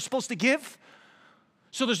felt they were supposed to give.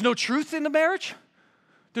 So there's no truth in the marriage.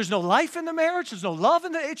 There's no life in the marriage. There's no love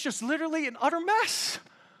in it's just literally an utter mess.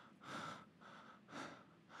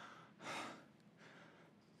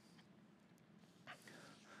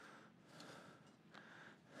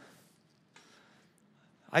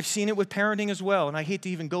 I've seen it with parenting as well, and I hate to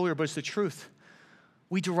even go here, but it's the truth.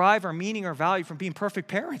 We derive our meaning, our value from being perfect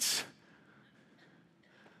parents.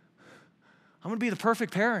 I'm going to be the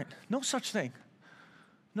perfect parent. No such thing.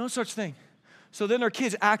 No such thing. So then our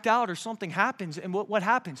kids act out or something happens, and what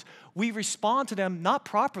happens? We respond to them not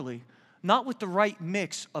properly, not with the right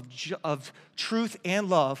mix of truth and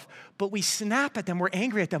love, but we snap at them, we're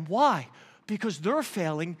angry at them. Why? Because their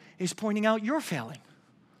failing is pointing out you're failing.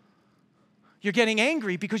 You're getting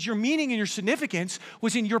angry because your meaning and your significance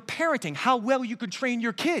was in your parenting, how well you could train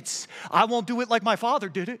your kids. I won't do it like my father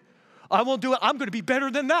did it. I won't do it. I'm going to be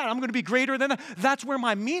better than that. I'm going to be greater than that. That's where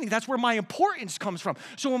my meaning, that's where my importance comes from.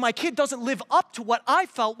 So when my kid doesn't live up to what I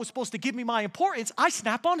felt was supposed to give me my importance, I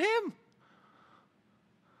snap on him.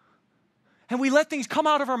 And we let things come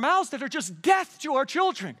out of our mouths that are just death to our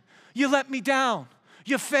children. You let me down.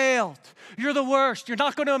 You failed. You're the worst. You're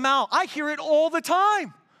not going to amount. I hear it all the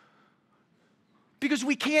time. Because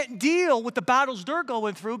we can't deal with the battles they're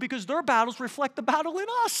going through because their battles reflect the battle in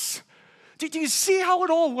us. Do you see how it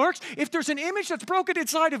all works? If there's an image that's broken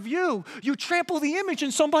inside of you, you trample the image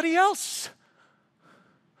in somebody else.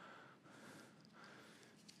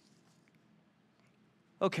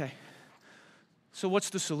 Okay, so what's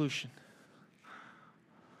the solution?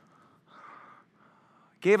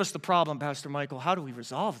 Gave us the problem, Pastor Michael. How do we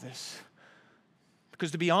resolve this?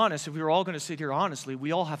 Because to be honest, if we were all going to sit here honestly,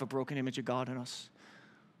 we all have a broken image of God in us.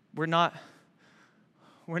 We're not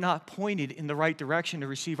pointed in the right direction to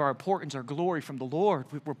receive our importance, our glory from the Lord.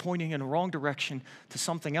 We're pointing in the wrong direction to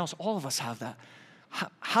something else. All of us have that.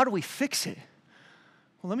 How do we fix it?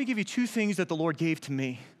 Well, let me give you two things that the Lord gave to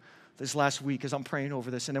me this last week as I'm praying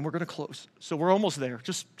over this, and then we're going to close. So we're almost there.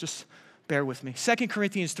 Just bear with me. 2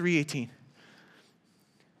 Corinthians 3:18.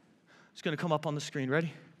 It's going to come up on the screen.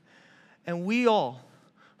 Ready? And we all,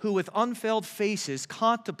 who with unveiled faces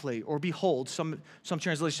contemplate or behold, some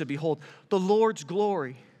translations say behold, the Lord's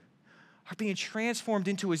glory, are being transformed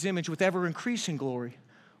into his image with ever-increasing glory,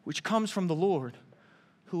 which comes from the Lord,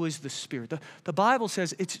 who is the Spirit. The Bible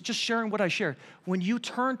says, it's just sharing what I shared. When you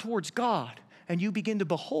turn towards God and you begin to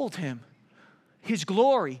behold him, his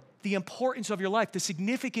glory, the importance of your life, the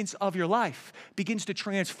significance of your life begins to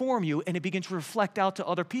transform you and it begins to reflect out to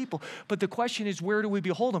other people. But the question is, where do we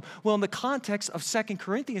behold him? Well, in the context of 2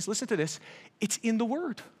 Corinthians, listen to this, it's in the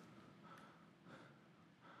Word.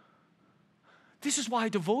 This is why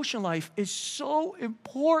devotion life is so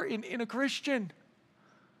important in a Christian.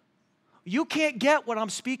 You can't get what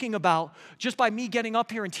I'm speaking about just by me getting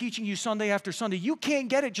up here and teaching you Sunday after Sunday. You can't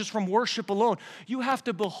get it just from worship alone. You have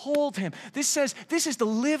to behold him. This says this is the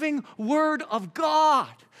living word of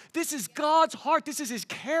God. This is God's heart. This is his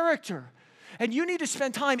character. And you need to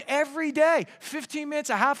spend time every day, 15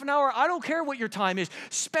 minutes, a half an hour. I don't care what your time is.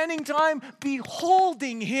 Spending time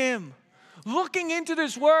beholding him. Looking into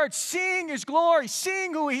this word, seeing his glory,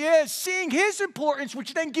 seeing who he is, seeing his importance,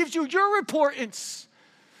 which then gives you your importance.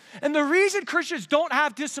 And the reason Christians don't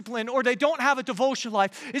have discipline or they don't have a devotion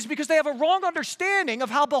life is because they have a wrong understanding of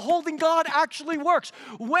how beholding God actually works.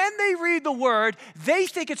 When they read the word, they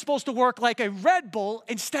think it's supposed to work like a Red Bull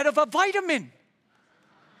instead of a vitamin.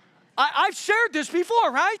 I've shared this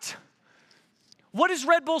before, right? What is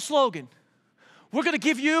Red Bull's slogan? We're going to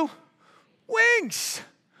give you wings.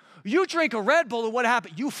 You drink a Red Bull and what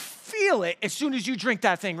happened? You feel it as soon as you drink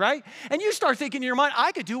that thing, right? And you start thinking in your mind,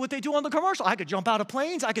 I could do what they do on the commercial. I could jump out of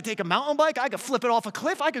planes. I could take a mountain bike. I could flip it off a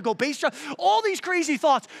cliff. I could go base jump. All these crazy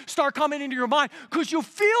thoughts start coming into your mind because you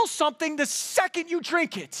feel something the second you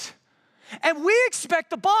drink it. And we expect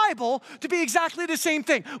the Bible to be exactly the same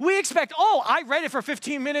thing. We expect, oh, I read it for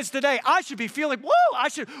 15 minutes today. I should be feeling,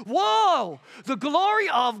 whoa, the glory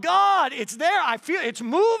of God, it's there. I feel it's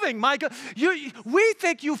moving. My God, we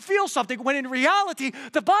think you feel something when in reality,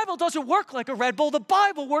 the Bible doesn't work like a Red Bull. The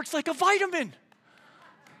Bible works like a vitamin.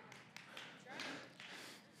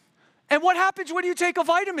 And what happens when you take a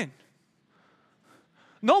vitamin?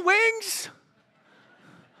 No wings.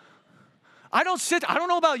 I don't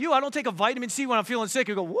know about you, I don't take a vitamin C when I'm feeling sick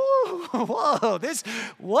and go, whoa, this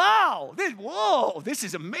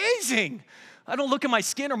is amazing. I don't look at my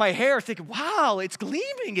skin or my hair thinking, wow, it's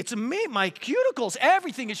gleaming, it's amazing, my cuticles,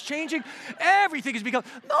 everything is changing, everything is becoming,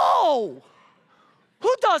 no.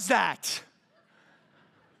 Who does that?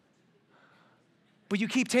 But you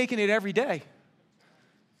keep taking it every day.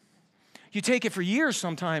 You take it for years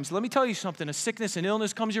sometimes. Let me tell you something. A sickness and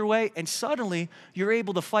illness comes your way, and suddenly you're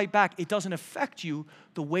able to fight back. It doesn't affect you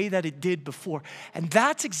the way that it did before. And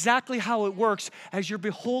that's exactly how it works as you're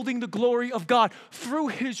beholding the glory of God through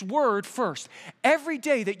his word first. Every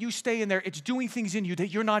day that you stay in there, it's doing things in you that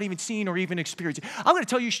you're not even seeing or even experiencing. I'm going to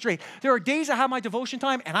tell you straight. There are days I have my devotion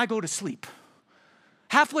time, and I go to sleep.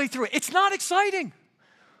 Halfway through it. It's not exciting.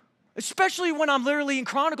 Especially when I'm literally in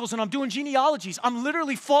Chronicles and I'm doing genealogies. I'm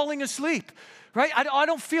literally falling asleep, right? I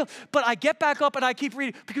don't feel, but I get back up and I keep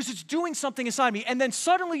reading because it's doing something inside me. And then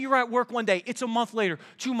suddenly you're at work one day. It's a month later,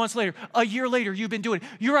 2 months later, a year later, you've been doing it.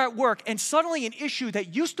 You're at work and suddenly an issue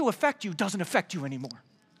that used to affect you doesn't affect you anymore.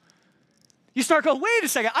 You start going, wait a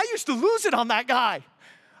second, I used to lose it on that guy.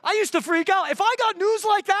 I used to freak out. If I got news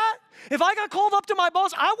like that, if I got called up to my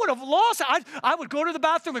boss, I would have lost it. I would go to the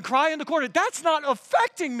bathroom and cry in the corner. That's not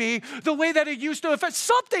affecting me the way that it used to affect.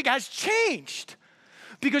 Something has changed.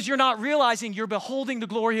 Because you're not realizing you're beholding the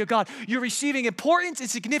glory of God. You're receiving importance and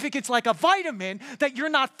significance like a vitamin that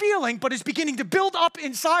you're not feeling, but is beginning to build up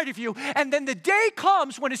inside of you. And then the day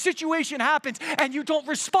comes when a situation happens and you don't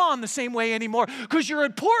respond the same way anymore because your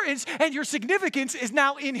importance and your significance is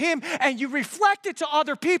now in Him, and you reflect it to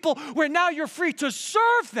other people where now you're free to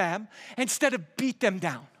serve them instead of beat them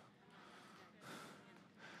down.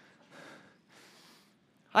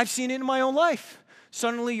 I've seen it in my own life.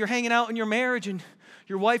 Suddenly you're hanging out in your marriage and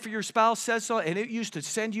your wife or your spouse says so, and it used to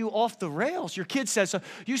send you off the rails. Your kid says so,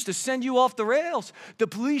 used to send you off the rails. The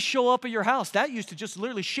police show up at your house. That used to just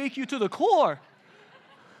literally shake you to the core.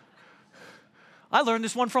 I learned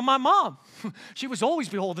this one from my mom. She was always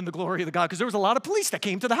beholding the glory of the God because there was a lot of police that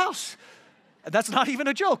came to the house. That's not even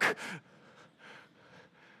a joke.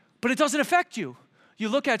 But it doesn't affect you. You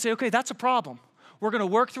look at it and say, okay, that's a problem. We're going to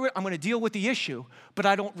work through it. I'm going to deal with the issue, but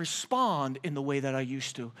I don't respond in the way that I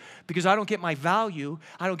used to because I don't get my value.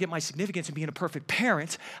 I don't get my significance in being a perfect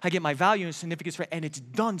parent. I get my value and significance for it, and it's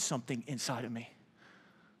done something inside of me.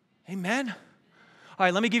 Amen? All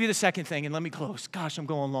right, let me give you the second thing, and let me close. Gosh, I'm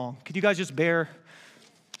going long. Could you guys just bear?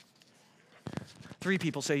 3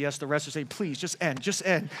 people say yes. The rest are saying, please, just end. Just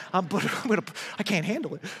end. I can't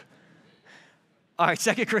handle it. All right,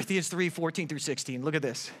 2 Corinthians 3:14 through 16. Look at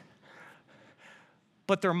this.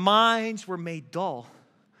 But their minds were made dull.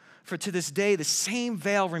 For to this day, the same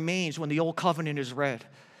veil remains when the old covenant is read.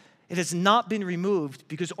 It has not been removed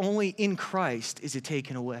because only in Christ is it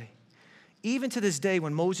taken away. Even to this day,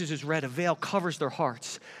 when Moses is read, a veil covers their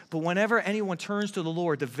hearts. But whenever anyone turns to the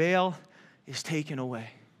Lord, the veil is taken away.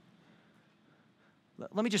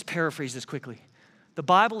 Let me just paraphrase this quickly. The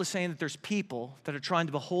Bible is saying that there's people that are trying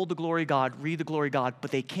to behold the glory of God, read the glory of God,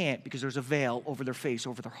 but they can't because there's a veil over their face,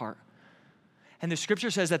 over their heart. And the scripture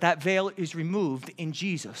says that that veil is removed in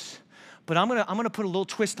Jesus. But I'm gonna put a little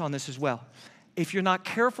twist on this as well. If you're not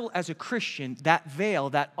careful as a Christian, that veil,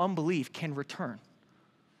 that unbelief can return.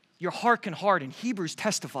 Your heart can harden. Hebrews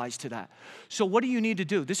testifies to that. So what do you need to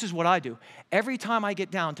do? This is what I do. Every time I get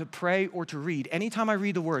down to pray or to read, anytime I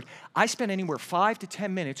read the word, I spend anywhere 5 to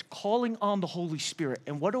 10 minutes calling on the Holy Spirit.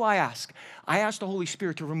 And what do I ask? I ask the Holy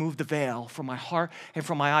Spirit to remove the veil from my heart and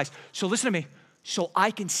from my eyes. So listen to me. So I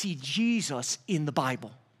can see Jesus in the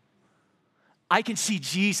Bible. I can see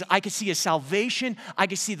Jesus. I can see His salvation. I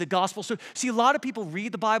can see the gospel. So, see, a lot of people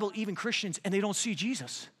read the Bible, even Christians, and they don't see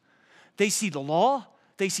Jesus. They see the law.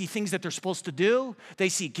 They see things that they're supposed to do. They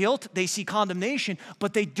see guilt. They see condemnation,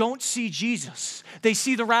 but they don't see Jesus. They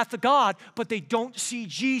see the wrath of God, but they don't see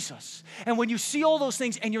Jesus. And when you see all those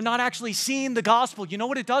things and you're not actually seeing the gospel, you know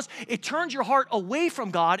what it does? It turns your heart away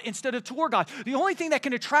from God instead of toward God. The only thing that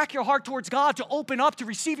can attract your heart towards God to open up, to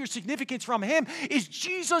receive your significance from Him is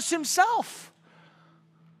Jesus Himself.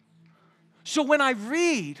 So when I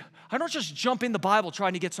read, I don't just jump in the Bible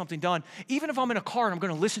trying to get something done. Even if I'm in a car and I'm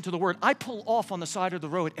going to listen to the word, I pull off on the side of the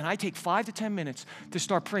road and I take 5 to 10 minutes to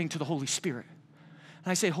start praying to the Holy Spirit.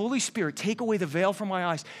 And I say, Holy Spirit, take away the veil from my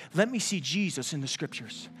eyes. Let me see Jesus in the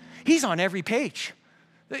scriptures. He's on every page.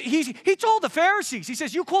 He told the Pharisees, he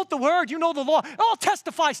says, you quote the word, you know the law. It all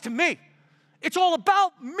testifies to me. It's all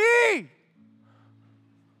about me.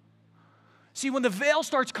 See, when the veil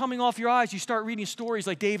starts coming off your eyes, you start reading stories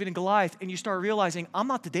like David and Goliath, and you start realizing, I'm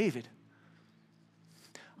not the David.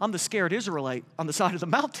 I'm the scared Israelite on the side of the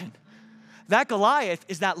mountain. That Goliath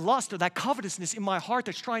is that lust or that covetousness in my heart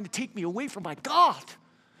that's trying to take me away from my God.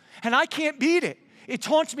 And I can't beat it. It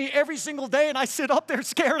taunts me every single day, and I sit up there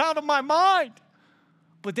scared out of my mind.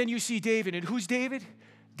 But then you see David, and who's David?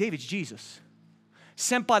 David's Jesus.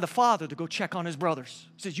 Sent by the Father to go check on his brothers.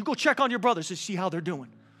 He says, you go check on your brothers to see how they're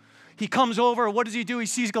doing. He comes over, what does he do? He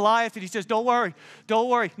sees Goliath and he says, don't worry.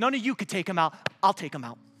 None of you could take him out. I'll take him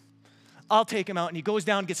out. I'll take him out. And he goes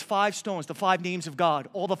down and gets 5 stones, the 5 names of God,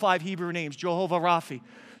 all the 5 Hebrew names, Jehovah Rapha,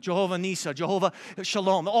 Jehovah Nisa, Jehovah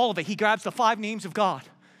Shalom, all of it. He grabs the 5 names of God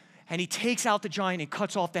and he takes out the giant and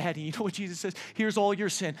cuts off the head. And you know what Jesus says? Here's all your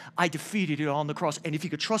sin. I defeated it on the cross. And if you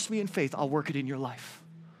could trust me in faith, I'll work it in your life.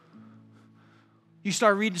 You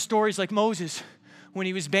start reading stories like Moses when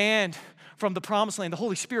he was banned from the promised land. The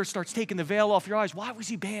Holy Spirit starts taking the veil off your eyes. Why was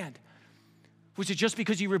he banned? Was it just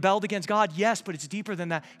because he rebelled against God? Yes, but it's deeper than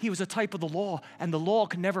that. He was a type of the law, and the law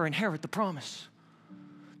could never inherit the promise.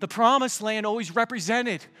 The promised land always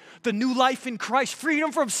represented the new life in Christ,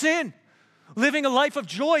 freedom from sin, living a life of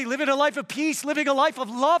joy, living a life of peace, living a life of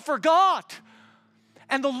love for God.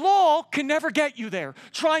 And the law can never get you there.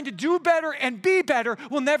 Trying to do better and be better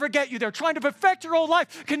will never get you there. Trying to perfect your own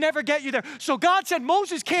life can never get you there. So God said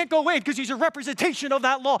Moses can't go in because he's a representation of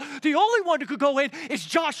that law. The only one who could go in is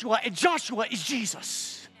Joshua, and Joshua is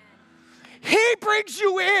Jesus. He brings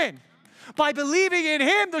you in. By believing in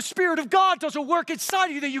him, the Spirit of God does a work inside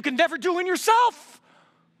of you that you can never do in yourself.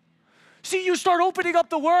 See, you start opening up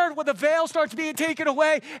the Word when the veil starts being taken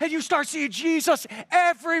away and you start seeing Jesus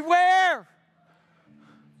everywhere.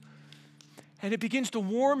 And it begins to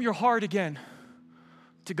warm your heart again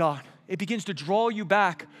to God. It begins to draw you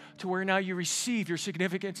back to where now you receive your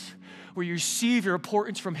significance, where you receive your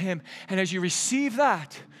importance from him. And as you receive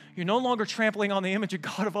that, you're no longer trampling on the image of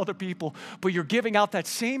God of other people, but you're giving out that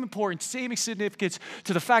same importance, same significance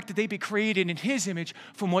to the fact that they be created in his image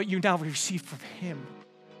from what you now receive from him.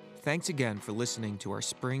 Thanks again for listening to our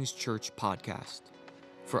Springs Church podcast.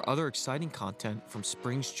 For other exciting content from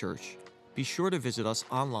Springs Church, be sure to visit us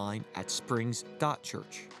online at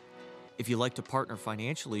springs.church. If you'd like to partner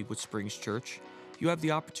financially with Springs Church, you have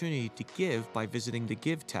the opportunity to give by visiting the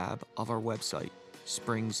Give tab of our website,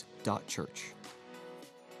 springs.church.